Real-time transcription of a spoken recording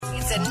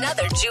It's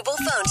another Jubal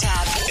phone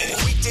tab.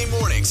 Weekday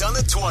mornings on the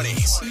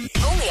 20s.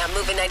 Only on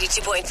Moving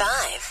 92.5.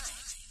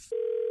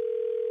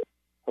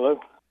 Hello?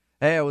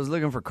 Hey, I was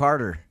looking for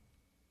Carter.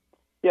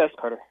 Yes,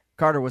 Carter.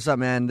 Carter, what's up,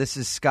 man? This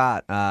is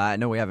Scott. I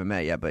know we haven't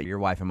met yet, but your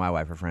wife and my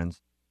wife are friends.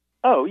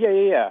 Oh,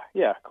 yeah.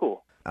 Yeah,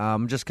 cool.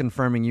 I'm just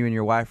confirming you and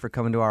your wife are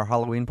coming to our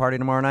Halloween party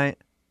tomorrow night.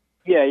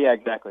 Yeah,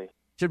 exactly.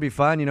 Should be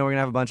fun. You know, we're going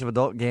to have a bunch of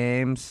adult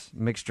games,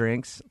 mixed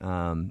drinks.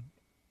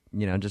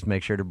 Just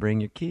make sure to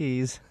bring your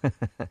keys.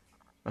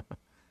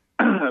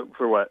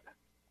 For what?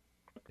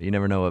 You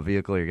never know what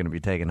vehicle you're going to be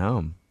taking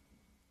home.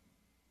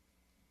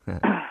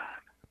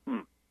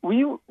 Will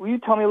you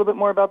tell me a little bit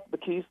more about the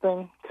keys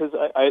thing? Because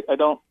I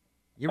don't.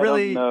 You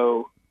really I don't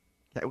know.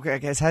 Okay, I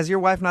guess, has your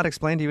wife not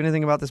explained to you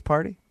anything about this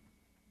party?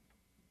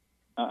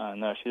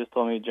 No, she just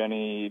told me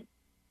Jenny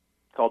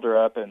called her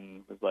up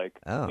and was like,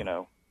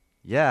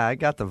 Yeah, I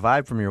got the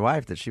vibe from your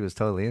wife that she was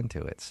totally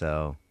into it.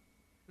 So.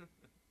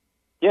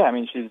 Yeah, I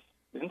mean she's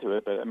into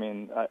it, but I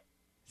mean.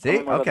 See?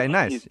 Okay,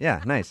 nice. Keys.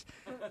 Yeah, nice.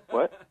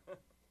 What?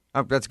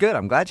 Oh, that's good.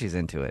 I'm glad she's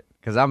into it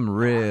because I'm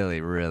really,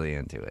 really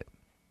into it.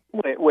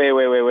 Wait.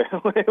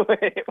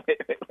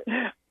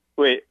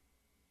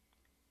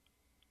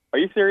 Are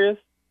you serious?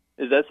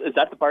 Is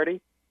that the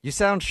party? You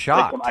sound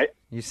shocked.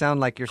 You sound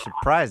like you're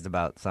surprised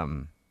about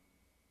something.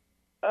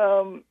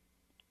 I'm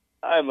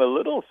a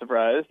little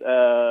surprised.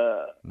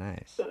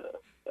 Nice.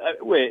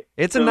 Wait.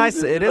 It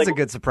is a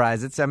good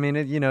surprise.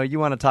 You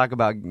want to talk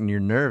about your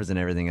nerves and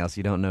everything else.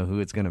 You don't know who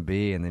it's going to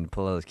be, and then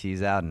pull those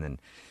keys out, and then,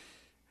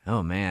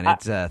 oh man,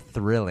 it's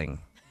thrilling.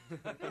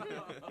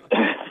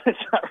 It's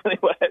not really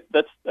what.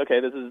 That's okay.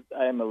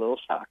 I am a little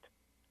shocked.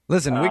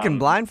 Listen, we can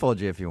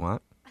blindfold you if you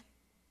want.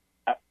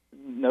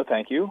 No,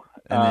 thank you.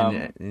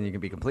 And then you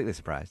can be completely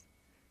surprised.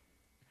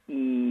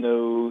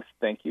 No,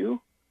 thank you.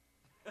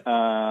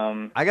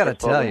 I gotta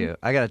tell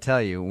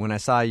you, when I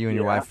saw you and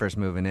your wife first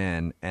moving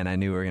in, and I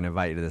knew we were gonna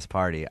invite you to this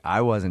party,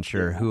 I wasn't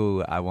sure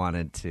who I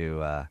wanted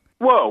to.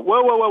 Whoa!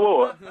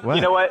 What?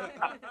 You know what?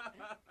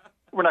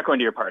 We're not going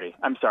to your party.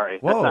 I'm sorry.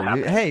 Whoa! That's not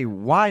happening. Hey,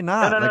 why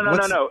not?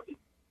 No.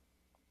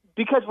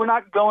 Because we're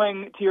not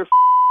going to your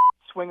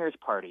swingers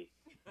party.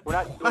 We're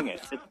not doing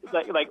it. It's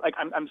like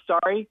I'm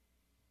sorry,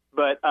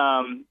 but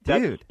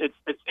dude,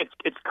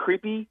 it's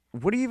creepy.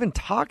 What are you even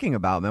talking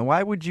about, man?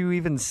 Why would you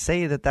even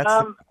say that? That's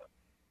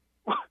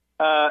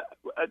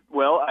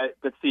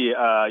let's see.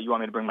 You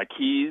want me to bring my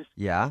keys?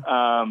 Yeah.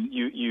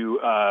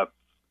 You're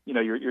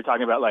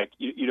talking about like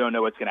you don't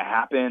know what's going to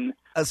happen.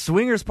 A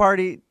swingers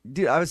party,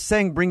 dude. I was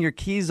saying bring your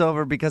keys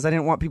over because I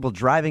didn't want people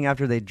driving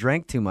after they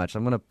drank too much.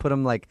 I'm gonna put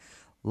them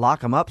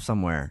lock them up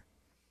somewhere.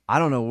 I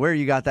don't know where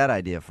you got that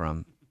idea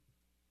from.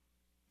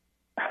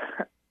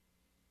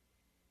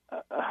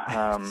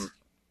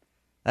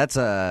 That's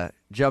a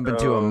jump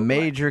into a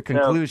major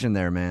conclusion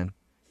there, man.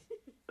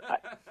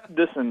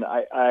 Listen,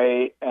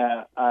 I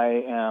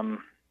am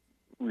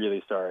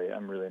really sorry.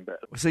 I'm really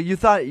embarrassed. So you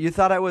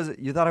thought I was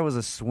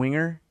a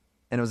swinger,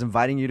 and I was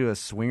inviting you to a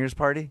swingers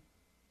party?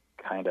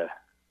 Kinda.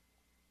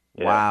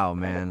 Yeah. Wow,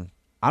 man.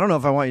 I don't know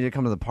if I want you to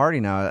come to the party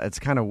now. It's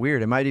kind of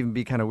weird. It might even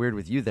be kind of weird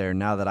with you there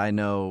now that I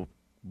know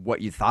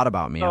what you thought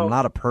about me. I'm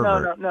not a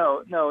pervert.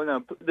 No.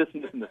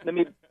 Listen. Let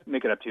me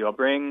make it up to you. I'll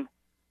bring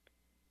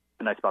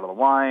a nice bottle of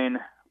wine.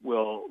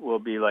 We'll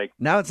be like.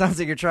 Now it sounds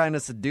like you're trying to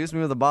seduce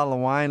me with a bottle of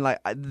wine.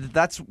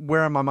 That's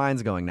where my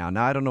mind's going now.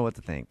 Now I don't know what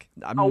to think.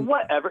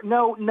 Whatever.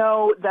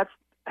 No. That's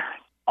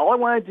all I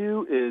want to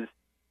do is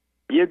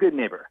be a good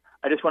neighbor.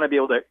 I just want to be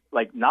able to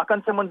knock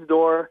on someone's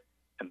door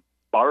and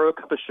borrow a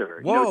cup of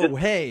sugar. Whoa,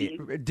 hey,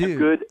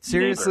 dude!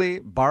 Seriously,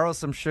 neighbor. Borrow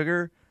some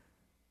sugar.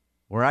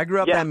 Where I grew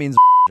up, that means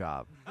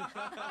job.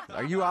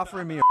 Are you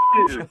offering me a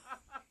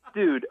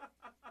dude?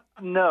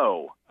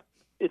 No.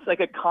 It's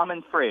like a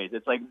common phrase.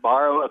 It's like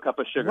borrow a cup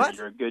of sugar. What?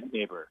 You're a good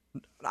neighbor.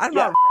 I'm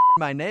not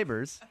my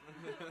neighbors.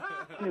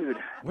 Dude,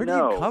 where do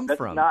you come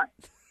from?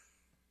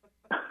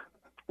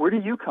 Where do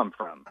you come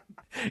from?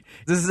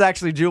 This is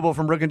actually Jubal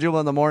from Brook and Jubal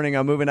in the Morning.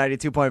 I'm moving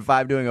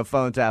 92.5 doing a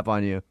phone tap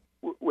on you.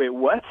 Wait,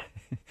 what?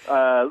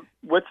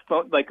 What's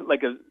phone like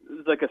a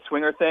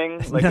swinger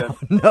thing?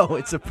 No,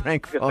 it's a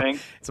prank phone.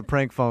 It's a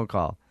prank phone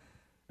call.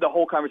 The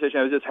whole conversation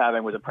I was just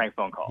having was a prank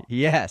phone call.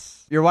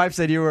 Yes. Your wife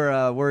said you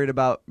were worried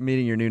about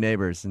meeting your new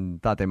neighbors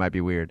and thought they might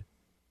be weird.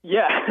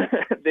 Yeah,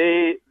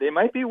 they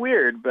might be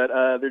weird, but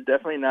they're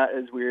definitely not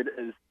as weird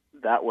as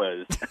that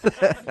was.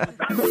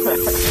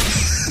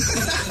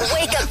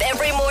 Wake up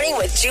every morning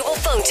with Jubal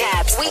phone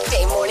tabs.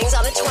 Weekday mornings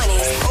on the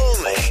 20s.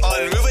 Only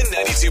on Moving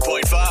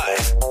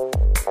 92.5.